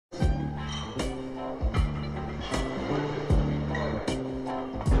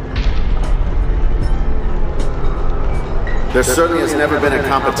There certainly has never been a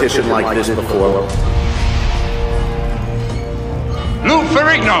competition like this before. Lou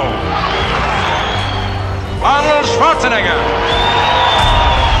Ferrigno. Arnold Schwarzenegger.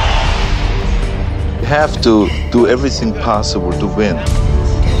 You have to do everything possible to win.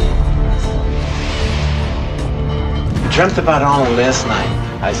 I dreamt about Arnold last night.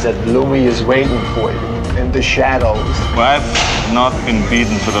 I said, Louis is waiting for you in the shadows. Well, I've not been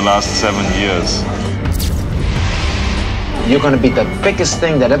beaten for the last 7 years. You're going to be the biggest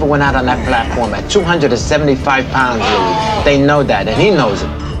thing that ever went out on that platform at 275 pounds, Louis. They know that, and he knows it.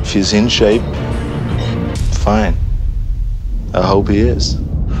 If he's in shape, fine. I hope he is.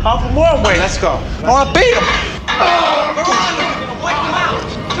 Half more weight. Let's go. I want to beat him.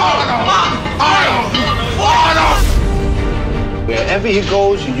 Wherever he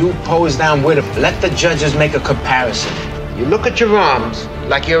goes, you pose down with him. Let the judges make a comparison. You look at your arms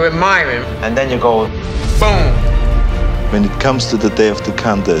like you're admiring, and then you go, boom. When it comes to the day of the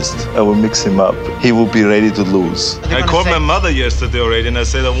contest, I will mix him up. He will be ready to lose. I called my mother yesterday already and I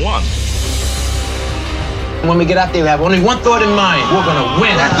said I won. When we get out there, we have only one thought in mind. We're gonna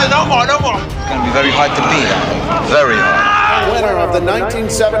win. That's it, no more, no more. It's gonna be very hard to beat. Very hard. The winner of the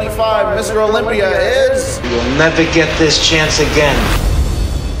 1975 Mr. Olympia is... You'll never get this chance again.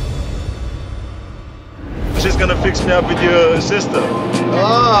 She's gonna fix me up with your sister.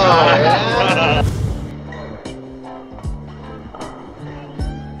 Oh, yeah.